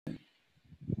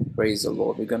Praise the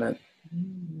Lord. We're going to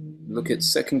look at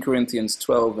 2 Corinthians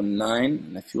 12 and 9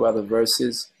 and a few other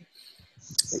verses.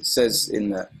 It says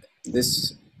in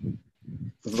this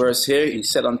verse here, he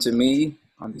said unto me,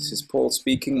 and this is Paul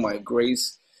speaking, my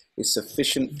grace is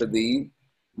sufficient for thee.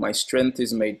 My strength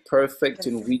is made perfect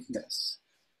in weakness.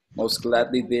 Most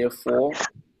gladly, therefore,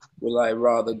 will I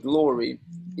rather glory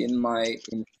in my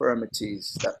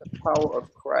infirmities, that the power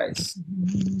of Christ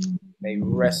may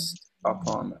rest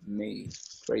upon me.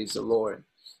 Praise the Lord.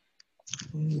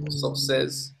 It also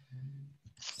says,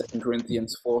 2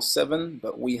 Corinthians 4:7,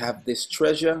 but we have this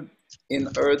treasure in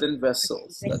earthen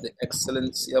vessels, that the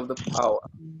excellency of the power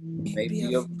may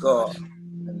be of God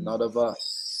and not of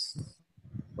us.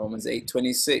 Romans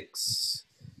 8:26.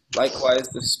 Likewise,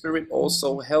 the Spirit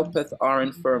also helpeth our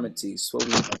infirmities, for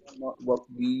we know not what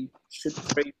we should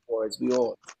pray for as we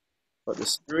ought. But the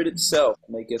Spirit itself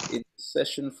maketh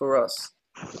intercession for us,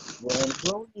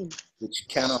 which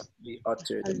cannot be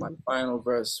uttered. And my final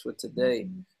verse for today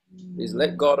is,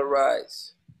 let God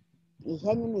arise,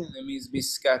 enemies be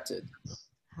scattered,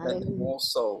 let them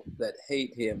also that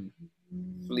hate him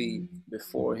flee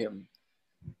before him.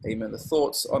 Amen. The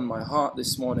thoughts on my heart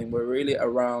this morning were really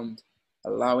around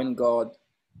allowing God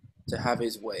to have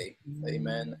his way.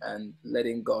 Amen. And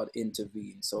letting God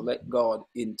intervene. So let God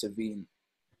intervene.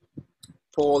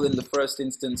 Paul, in the first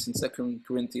instance, in 2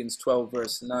 Corinthians 12,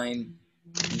 verse 9,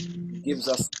 gives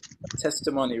us a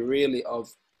testimony really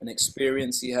of an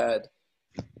experience he had.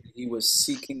 He was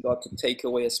seeking God to take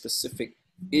away a specific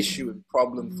issue and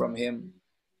problem from him.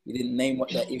 He didn't name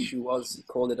what that issue was. He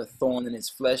called it a thorn in his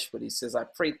flesh, but he says, I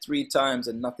prayed 3 times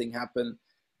and nothing happened.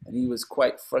 And he was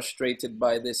quite frustrated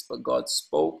by this, but God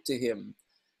spoke to him.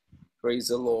 Praise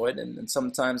the Lord. And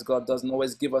sometimes God doesn't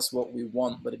always give us what we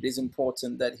want, but it is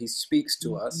important that he speaks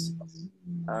to us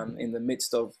in the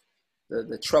midst of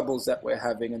the troubles that we're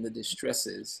having and the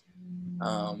distresses.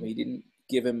 He didn't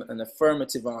give him an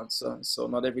affirmative answer. So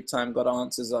not every time God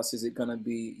answers us is it going to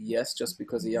be yes. Just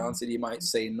because he answered, he might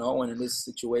say no. And in this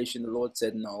situation, the Lord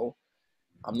said, no,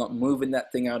 I'm not moving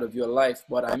that thing out of your life,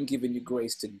 but I'm giving you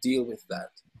grace to deal with that.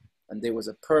 And there was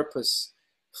a purpose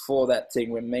for that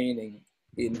thing remaining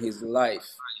in his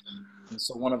life. And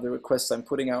so one of the requests I'm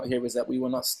putting out here is that we will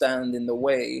not stand in the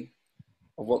way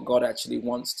of what God actually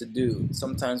wants to do.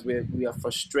 Sometimes we are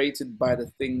frustrated by the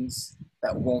things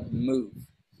that won't move.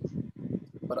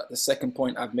 But the second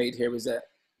point I've made here is that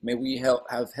may we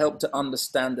have helped to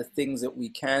understand the things that we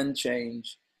can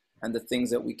change and the things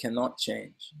that we cannot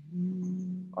change.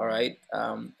 All right.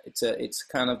 It's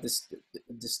kind of this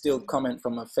distilled comment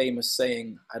from a famous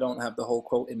saying. I don't have the whole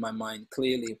quote in my mind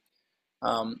clearly.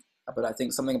 But I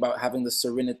think something about having the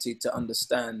serenity to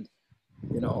understand,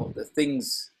 the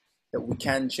things that we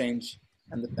can change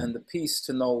and the peace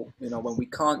to know, when we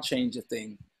can't change a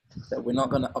thing, that we're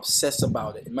not going to obsess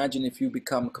about it. Imagine if you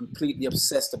become completely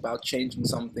obsessed about changing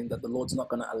something that the Lord's not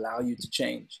going to allow you to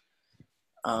change.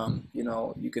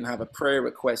 You can have a prayer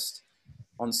request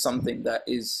on something that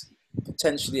is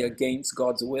potentially against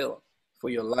God's will for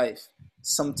your life.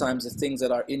 Sometimes the things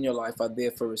that are in your life are there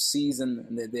for a season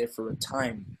and they're there for a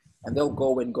time, and they'll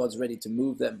go when God's ready to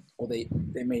move them, or they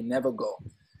may never go.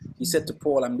 He said to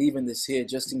Paul, I'm leaving this here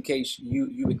just in case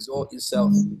you exalt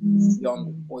yourself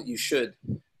beyond what you should,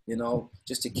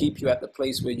 just to keep you at the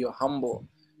place where you're humble.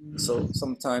 So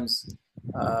sometimes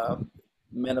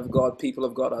men of God, people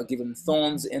of God are given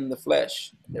thorns in the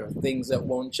flesh. There are things that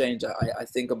won't change. I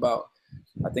think about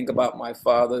my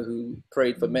father, who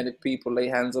prayed for many people, lay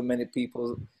hands on many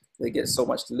people. They get so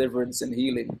much deliverance and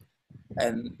healing.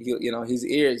 And his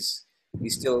ears,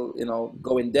 he's still,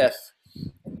 going deaf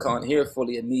and can't hear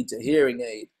fully and needs a hearing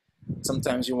aid.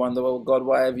 Sometimes you wonder, well, God,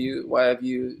 why have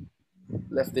you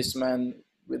left this man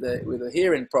with a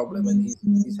hearing problem? And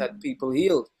he's had people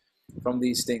healed from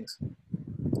these things.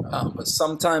 But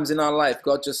sometimes in our life,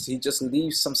 he just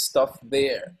leaves some stuff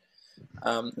there.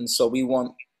 And so we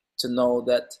want to know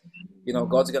that,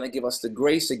 God's going to give us the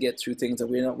grace to get through things, that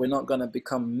we're not going to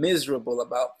become miserable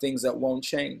about things that won't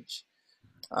change.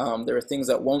 There are things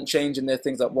that won't change, and there are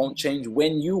things that won't change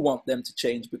when you want them to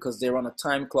change, because they're on a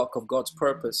time clock of God's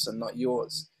purpose and not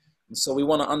yours. And so we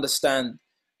want to understand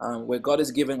where God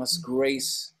is giving us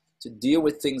grace to deal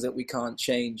with things that we can't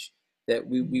change, that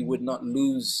we would not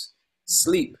lose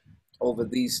sleep over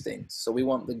these things. So we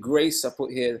want the grace I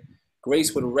put here.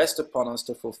 Grace would rest upon us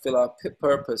to fulfill our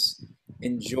purpose,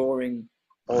 enduring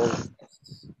all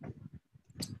tests.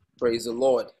 Praise the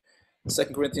Lord.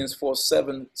 2 Corinthians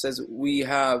 4:7 says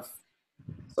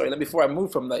before I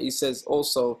move from that, he says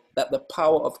also that the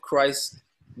power of Christ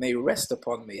may rest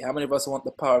upon me. How many of us want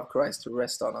the power of Christ to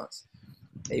rest on us?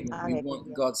 Amen. We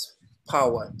want God's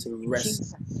power to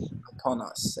rest upon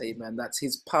us. Amen. That's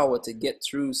his power to get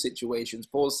through situations.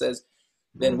 Paul says,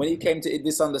 then when he came to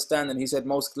this understanding, he said,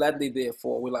 most gladly,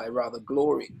 therefore, will I rather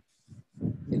glory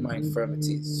in my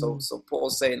infirmities. So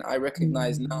Paul's saying, I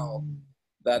recognize now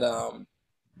that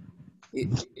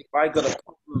if I got a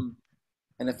problem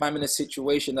and if I'm in a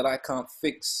situation that I can't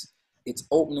fix, it's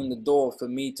opening the door for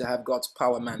me to have God's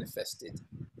power manifested.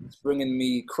 It's bringing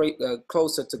me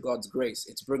closer to God's grace.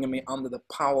 It's bringing me under the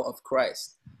power of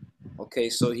Christ. Okay,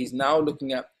 so he's now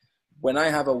looking at, when I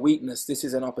have a weakness, this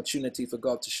is an opportunity for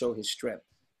God to show his strength.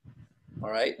 All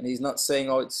right, and he's not saying,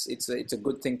 oh, it's a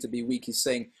good thing to be weak. He's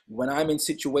saying, when I'm in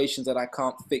situations that I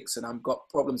can't fix and I've got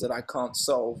problems that I can't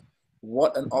solve,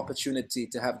 what an opportunity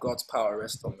to have God's power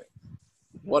rest on me.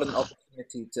 What an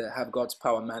opportunity to have God's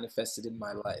power manifested in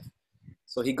my life.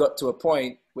 So he got to a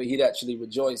point where he'd actually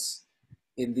rejoice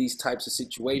in these types of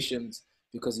situations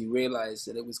because he realized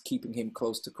that it was keeping him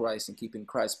close to Christ and keeping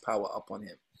Christ's power upon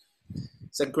him.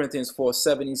 2 Corinthians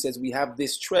 4:7, he says, we have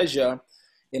this treasure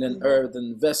in an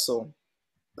earthen vessel,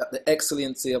 that the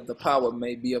excellency of the power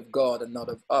may be of God and not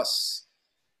of us.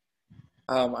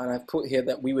 And I've put here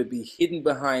that we would be hidden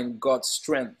behind God's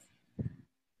strength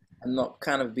and not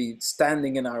kind of be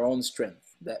standing in our own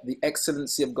strength, that the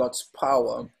excellency of God's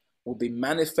power will be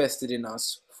manifested in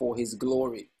us for his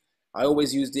glory. I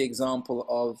always use the example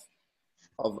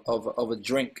of a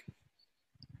drink.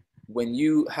 When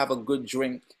you have a good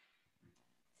drink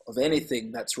of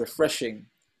anything that's refreshing,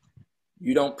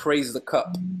 you don't praise the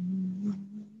cup,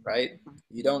 right?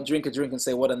 You don't drink a drink and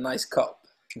say, what a nice cup.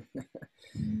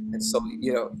 And so,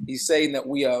 he's saying that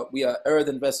we are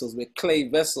earthen vessels, we're clay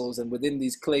vessels, and within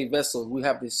these clay vessels, we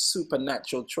have this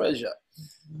supernatural treasure.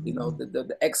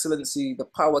 The excellency, the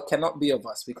power cannot be of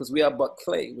us because we are but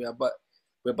clay,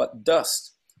 we're but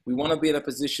dust. We want to be in a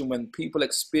position when people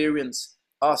experience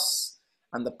us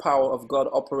and the power of God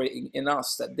operating in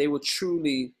us, that they will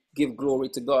truly give glory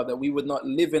to God, that we would not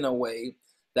live in a way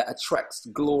that attracts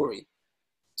glory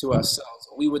to ourselves.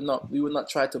 We would not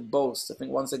try to boast. I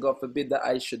think once said, God forbid that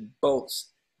I should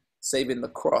boast, save in the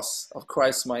cross of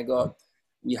Christ, my God.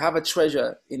 We have a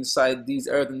treasure inside these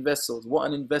earthen vessels. What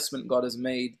an investment God has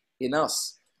made in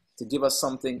us to give us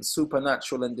something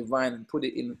supernatural and divine and put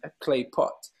it in a clay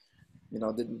pot.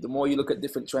 The more you look at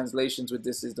different translations with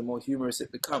this, is the more humorous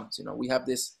it becomes. We have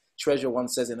this treasure, one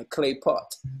says, in a clay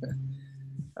pot.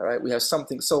 All right, we have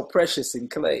something so precious in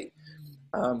clay.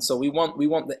 So we want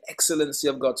the excellency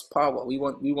of God's power. We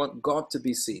want God to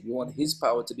be seen. We want his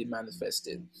power to be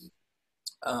manifested.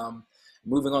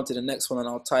 Moving on to the next one, and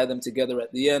I'll tie them together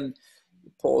at the end.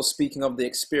 Paul speaking of the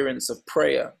experience of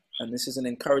prayer. And this is an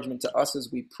encouragement to us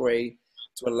as we pray,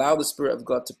 to allow the Spirit of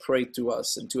God to pray to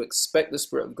us and to expect the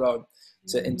Spirit of God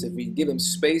to intervene. Give him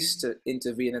space to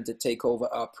intervene and to take over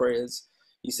our prayers.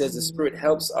 He says the Spirit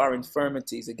helps our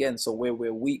infirmities. Again, so where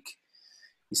we're weak.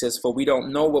 He says, for we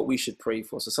don't know what we should pray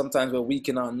for. So sometimes we're weak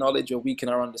in our knowledge, we're weak in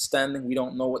our understanding. We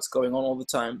don't know what's going on all the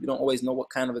time. We don't always know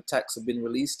what kind of attacks have been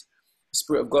released. The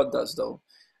Spirit of God does, though.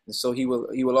 And so he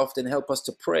will often help us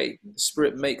to pray. The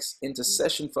Spirit makes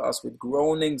intercession for us with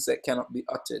groanings that cannot be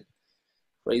uttered.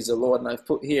 Praise the Lord. And I've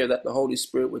put here that the Holy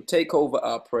Spirit would take over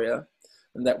our prayer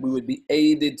and that we would be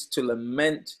aided to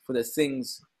lament for the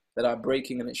things that are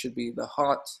breaking, and it should be the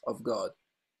heart of God.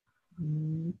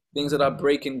 Things that are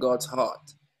breaking God's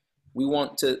heart. We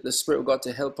want the Spirit of God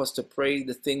to help us to pray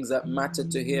the things that matter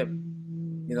to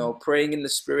him. Praying in the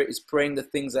Spirit is praying the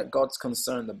things that God's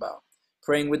concerned about.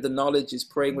 Praying with the knowledge is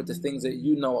praying with the things that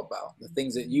you know about, the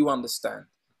things that you understand.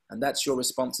 And that's your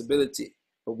responsibility.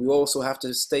 But we also have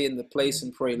to stay in the place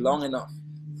and pray long enough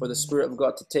for the Spirit of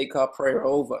God to take our prayer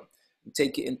over and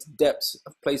take it into depths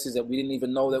of places that we didn't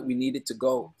even know that we needed to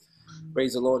go.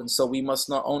 Praise the Lord. And so we must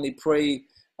not only pray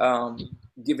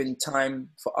giving time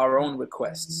for our own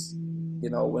requests.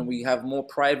 When we have more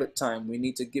private time, we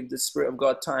need to give the Spirit of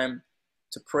God time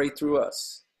to pray through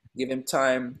us. Give him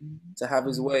time to have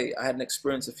his way. I had an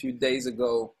experience a few days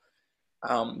ago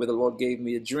where the Lord gave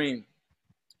me a dream,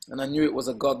 and I knew it was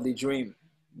a godly dream.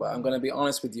 But I'm going to be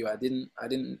honest with you, I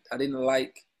didn't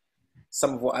like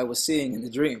some of what I was seeing in the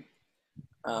dream,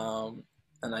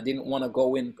 and I didn't want to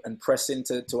go in and press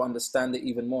into to understand it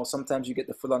even more. Sometimes you get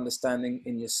the full understanding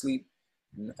in your sleep,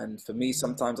 and for me,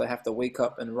 sometimes I have to wake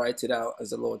up and write it out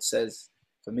as the Lord says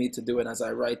for me to do, and as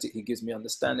I write it, he gives me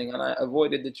understanding. And I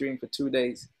avoided the dream for 2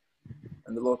 days.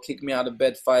 And the Lord kicked me out of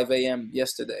bed 5 a.m.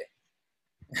 yesterday.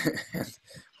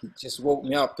 He just woke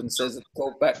me up and says,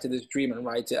 go back to this dream and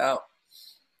write it out.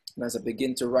 And as I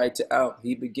begin to write it out,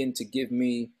 he began to give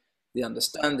me the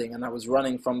understanding. And I was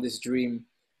running from this dream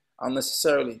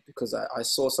unnecessarily because I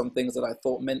saw some things that I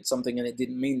thought meant something and it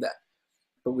didn't mean that.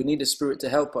 but we need the Spirit to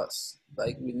help us.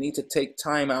 Like, we need to take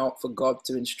time out for God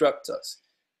to instruct us.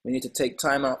 We need to take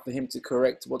time out for him to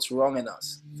correct what's wrong in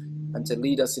us and to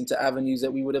lead us into avenues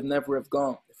that we would have never have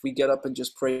gone. If we get up and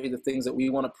just pray the things that we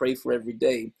want to pray for every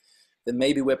day, then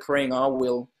maybe we're praying our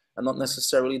will and not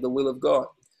necessarily the will of God.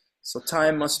 So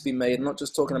time must be made. I'm not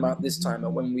just talking about this time,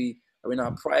 but when we are in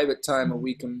our private time, and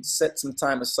we can set some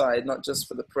time aside, not just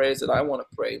for the prayers that I want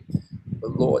to pray,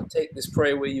 but Lord, take this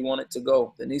prayer where you want it to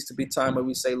go. There needs to be time where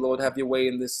we say, Lord, have your way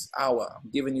in this hour.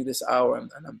 I'm giving you this hour, and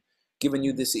I'm giving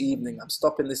you this evening. I'm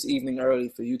stopping this evening early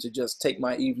for you to just take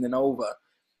my evening over.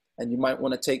 And you might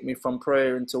want to take me from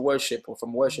prayer into worship, or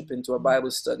from worship into a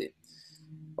Bible study.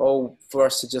 Oh, for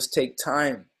us to just take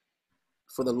time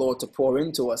for the Lord to pour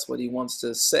into us what he wants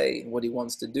to say and what he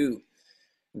wants to do.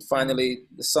 And finally,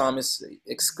 the psalmist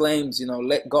exclaims,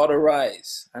 let God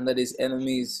arise and let his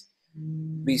enemies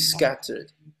be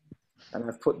scattered. And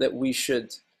I've put that we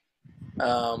should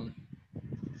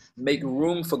make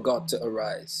room for God to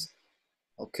arise.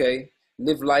 Okay?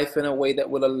 Live life in a way that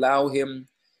will allow him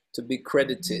to be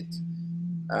credited.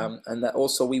 And that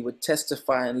also we would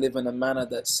testify and live in a manner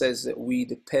that says that we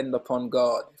depend upon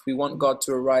God. If we want God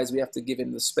to arise, we have to give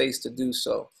him the space to do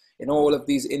so. In all of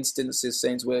these instances,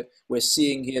 saints, we're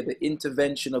seeing here the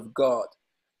intervention of God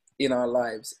in our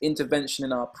lives, intervention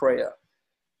in our prayer,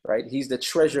 right? He's the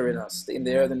treasure in us, in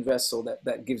the earthen vessel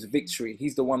that gives victory.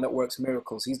 He's the one that works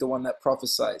miracles. He's the one that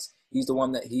prophesies. He's the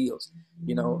one that heals.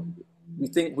 We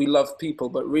think we love people,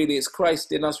 but really it's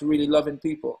Christ in us really loving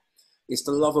people. It's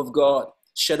the love of God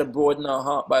shed abroad in our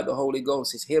heart by the Holy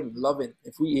Ghost. It's him loving.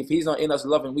 If he's not in us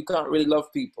loving, we can't really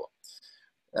love people.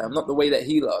 Not the way that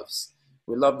he loves.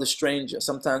 We love the stranger.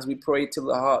 Sometimes we pray till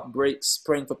the heart breaks,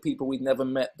 praying for people we've never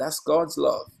met. That's God's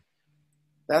love.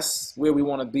 That's where we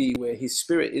want to be, where his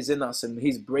Spirit is in us and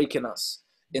he's breaking us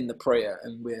in the prayer.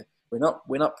 And we're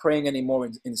not praying anymore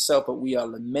in self, but we are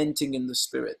lamenting in the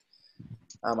Spirit.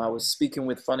 I was speaking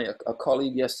with a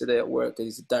colleague yesterday at work.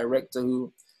 He's a director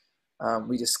who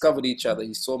we discovered each other.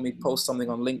 He saw me post something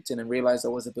on LinkedIn and realized I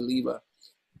was a believer.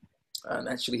 And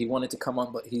actually he wanted to come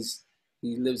on, but he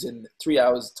lives in 3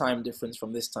 hours time difference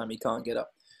from this time. He can't get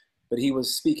up. But he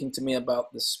was speaking to me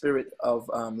about the spirit of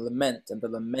lament and the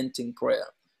lamenting prayer,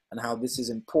 and how this is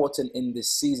important in this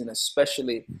season,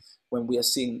 especially when we are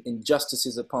seeing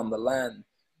injustices upon the land,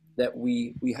 that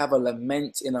we have a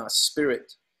lament in our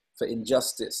spirit for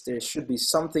injustice. There should be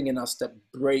something in us that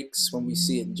breaks when we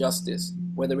see injustice,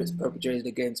 whether it's perpetrated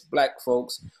against black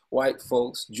folks, white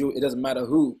folks, Jew, it doesn't matter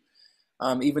who.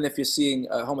 Even if you're seeing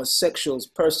homosexuals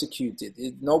persecuted,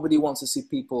 nobody wants to see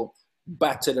people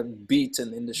battered and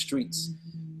beaten in the streets.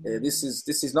 This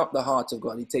is not the heart of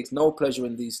God. He takes no pleasure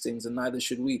in these things, and neither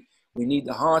should we. We need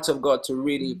the heart of God to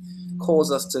really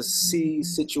cause us to see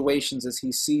situations as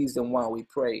he sees them while we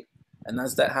pray. And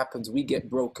as that happens, we get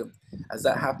broken. As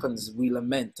that happens, we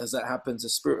lament. As that happens, the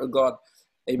Spirit of God,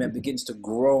 amen, begins to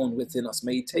groan within us.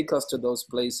 May he take us to those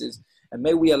places, and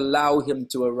may we allow him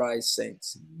to arise,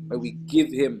 saints. May we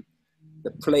give him the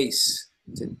place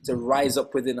to rise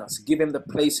up within us. Give him the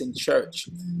place in church.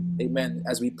 Amen.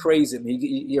 As we praise him,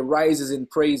 he arises in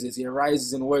praises. He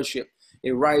arises in worship.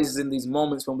 He arises in these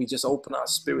moments when we just open our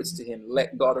spirits to him.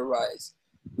 Let God arise.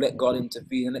 Let God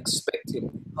intervene and expect him.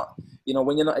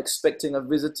 When you're not expecting a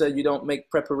visitor, you don't make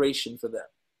preparation for them.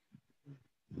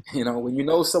 When you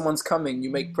know someone's coming, you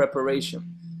make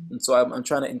preparation. And so I'm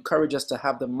trying to encourage us to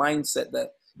have the mindset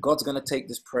that God's going to take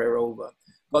this prayer over.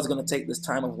 God's going to take this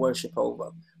time of worship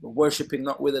over. We're worshiping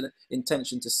not with an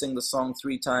intention to sing the song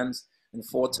 3 times and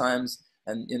 4 times,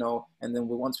 and then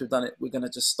once we've done it, we're going to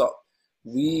just stop.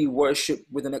 We worship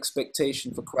with an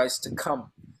expectation for Christ to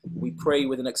come. We pray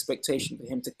with an expectation for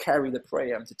him to carry the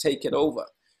prayer and to take it over.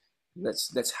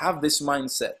 Let's have this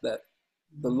mindset that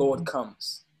the Lord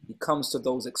comes. He comes to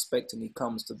those expecting. He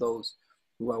comes to those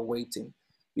who are waiting.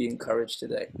 Be encouraged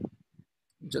today.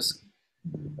 Just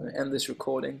end this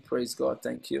recording. Praise God.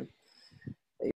 Thank you.